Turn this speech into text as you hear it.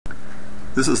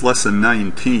This is lesson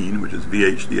 19, which is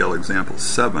VHDL Example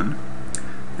 7.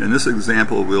 In this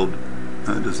example, we'll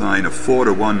design a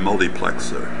 4-to-1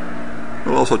 multiplexer.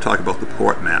 We'll also talk about the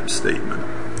port map statement.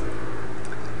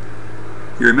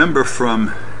 You remember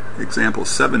from example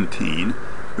 17,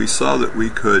 we saw that we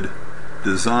could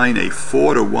design a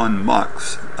 4-to-1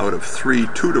 MUX out of 3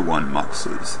 2-to-1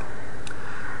 MUXes.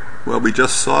 Well, we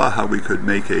just saw how we could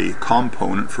make a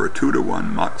component for a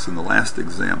 2-to-1 MUX in the last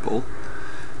example.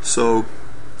 So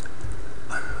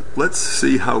let's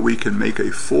see how we can make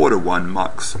a 4-to-1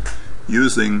 MUX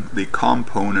using the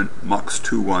component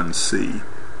MUX21C.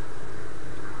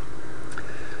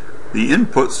 The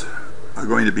inputs are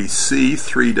going to be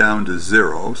C3 down to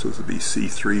 0, so this will be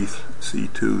C3, C2,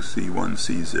 C1,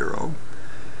 C0.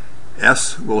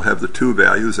 S will have the two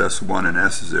values, S1 and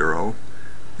S0,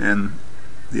 and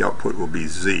the output will be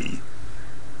Z.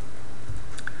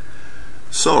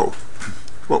 So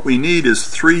what we need is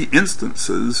 3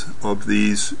 instances of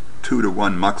these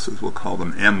 2-to-1 MUXes. We'll call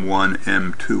them M1,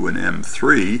 M2, and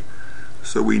M3.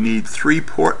 So we need 3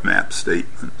 port map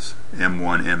statements,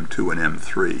 M1, M2, and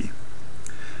M3.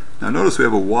 Now notice we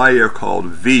have a wire called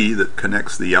V that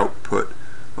connects the output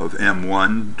of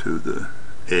M1 to the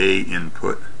A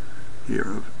input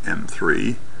here of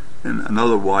M3, and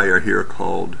another wire here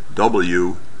called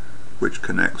W, which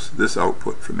connects this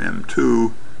output from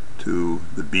M2 to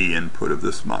the B input of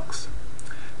this MUX.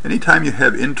 Anytime you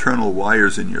have internal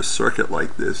wires in your circuit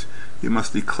like this, you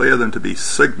must declare them to be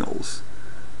signals.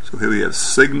 So here we have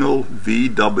signal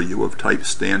VW of type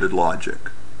standard logic.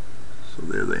 So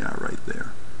there they are right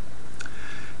there.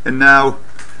 And now,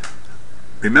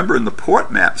 remember in the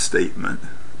port map statement,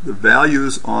 the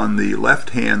values on the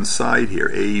left-hand side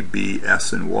here, A, B,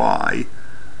 S, and Y,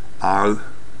 are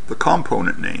the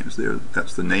component names.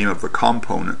 That's the name of the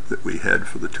component that we had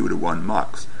for the 2-to-1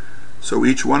 MUX. So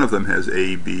each one of them has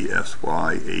A, B, S,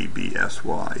 Y, A, B, S,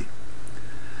 Y.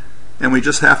 And we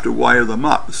just have to wire them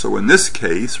up. So in this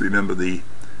case, remember the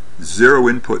 0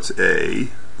 input's A,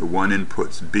 the 1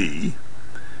 input's B,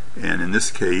 and in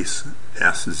this case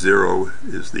S0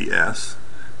 is the S,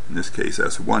 in this case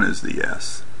S1 is the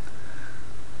S.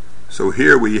 So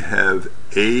here we have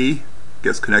A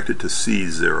gets connected to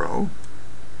C0,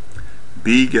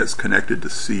 B gets connected to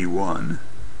C1,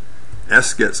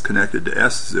 S gets connected to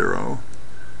S0,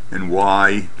 and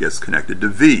Y gets connected to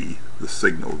V, the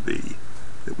signal V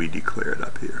that we declared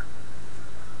up here.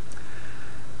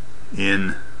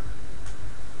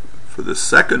 For the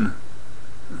second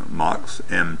MUX,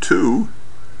 M2,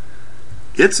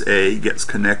 its A gets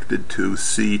connected to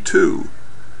C2,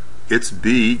 its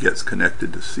B gets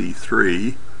connected to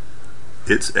C3,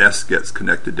 its S gets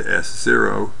connected to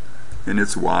S0, and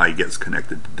its Y gets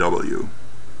connected to W.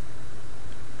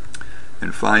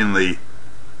 And finally,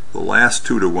 the last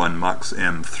 2-to-1 MUX,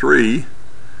 M3,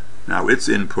 now its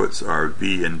inputs are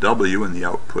V and W and the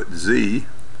output Z.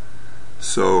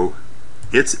 So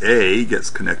its A gets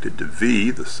connected to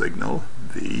V, the signal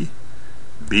V,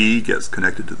 B gets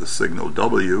connected to the signal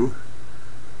W,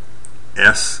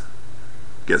 S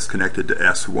gets connected to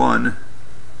S1,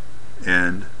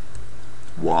 and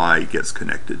Y gets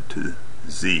connected to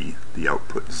Z, the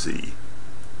output Z.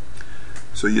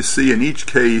 So you see in each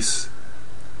case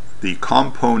the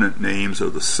component names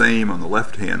are the same on the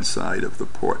left hand side of the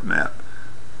port map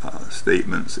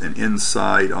statements, and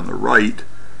inside on the right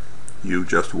you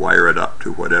just wire it up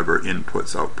to whatever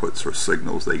inputs, outputs, or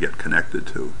signals they get connected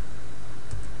to.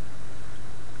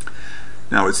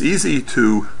 Now it's easy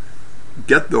to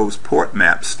get those port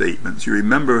map statements. You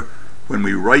remember when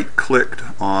we right-clicked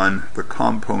on the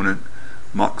component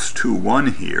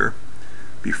MUX21 here,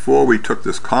 before we took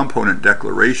this component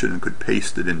declaration and could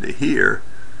paste it into here,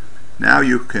 now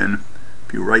you can,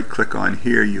 if you right-click on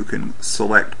here, you can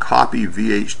select Copy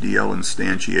VHDL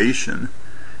Instantiation,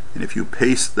 and if you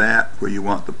paste that where you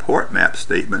want the port map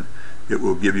statement, it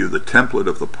will give you the template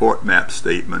of the port map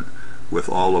statement with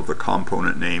all of the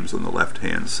component names on the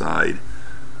left-hand side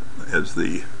as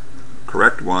the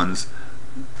correct ones.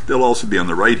 They'll also be on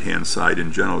the right-hand side.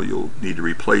 In general, you'll need to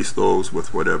replace those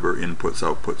with whatever inputs,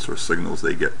 outputs, or signals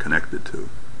they get connected to.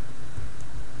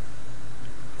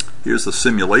 Here's the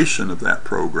simulation of that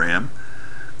program.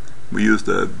 We used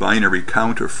a binary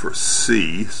counter for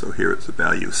C, so here it's the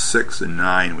value 6 and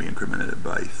 9. We incremented it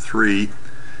by 3.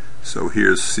 So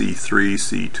here's C3,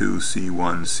 C2,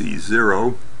 C1,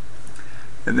 C0.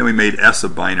 And then we made S a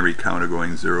binary counter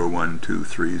going 0, 1, 2,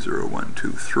 3, 0, 1,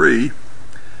 2, 3.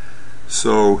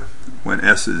 So when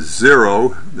S is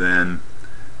 0, then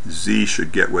Z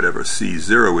should get whatever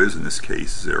C0 is, in this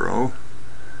case 0.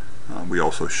 We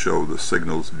also show the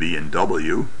signals V and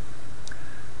W.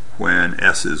 When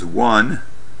S is 1,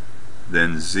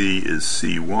 then Z is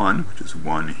C1, which is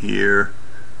 1 here.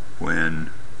 When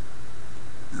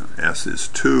S is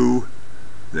 2,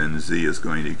 then Z is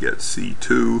going to get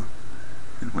C2.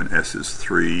 And when S is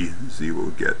 3, Z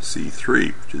will get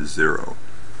C3, which is 0.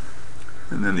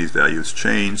 And then these values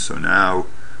change, so now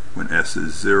when S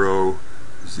is 0,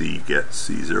 Z gets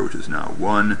C0, which is now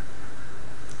 1.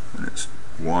 When it's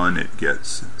 1, it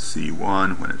gets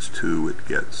C1. When it's 2, it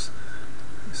gets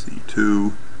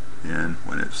C2. And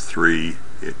when it's 3,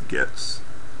 it gets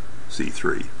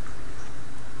C3.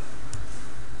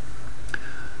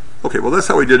 Okay, well that's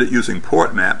how we did it using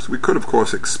port maps. We could, of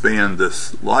course, expand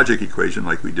this logic equation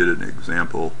like we did in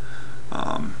example,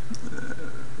 the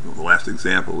last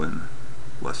example in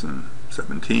lesson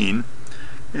 17.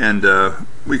 And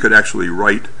we could actually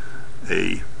write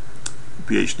a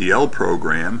VHDL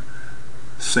program,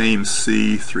 same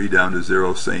C, 3 down to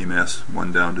 0, same S,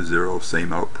 1 down to 0,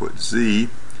 same output Z.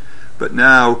 But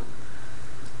now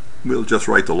we'll just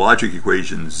write the logic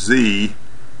equation Z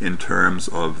in terms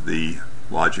of the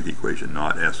logic equation,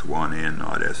 not S1 and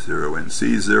not S0 and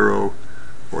C0,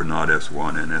 or not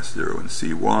S1 and S0 and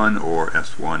C1, or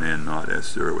S1 and not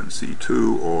S0 and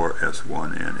C2, or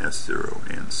S1 and S0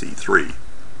 and C3.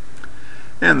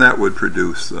 And that would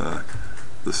produce the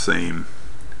same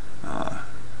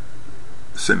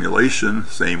simulation,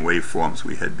 same waveforms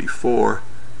we had before,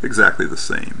 exactly the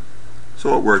same.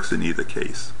 So it works in either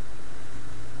case.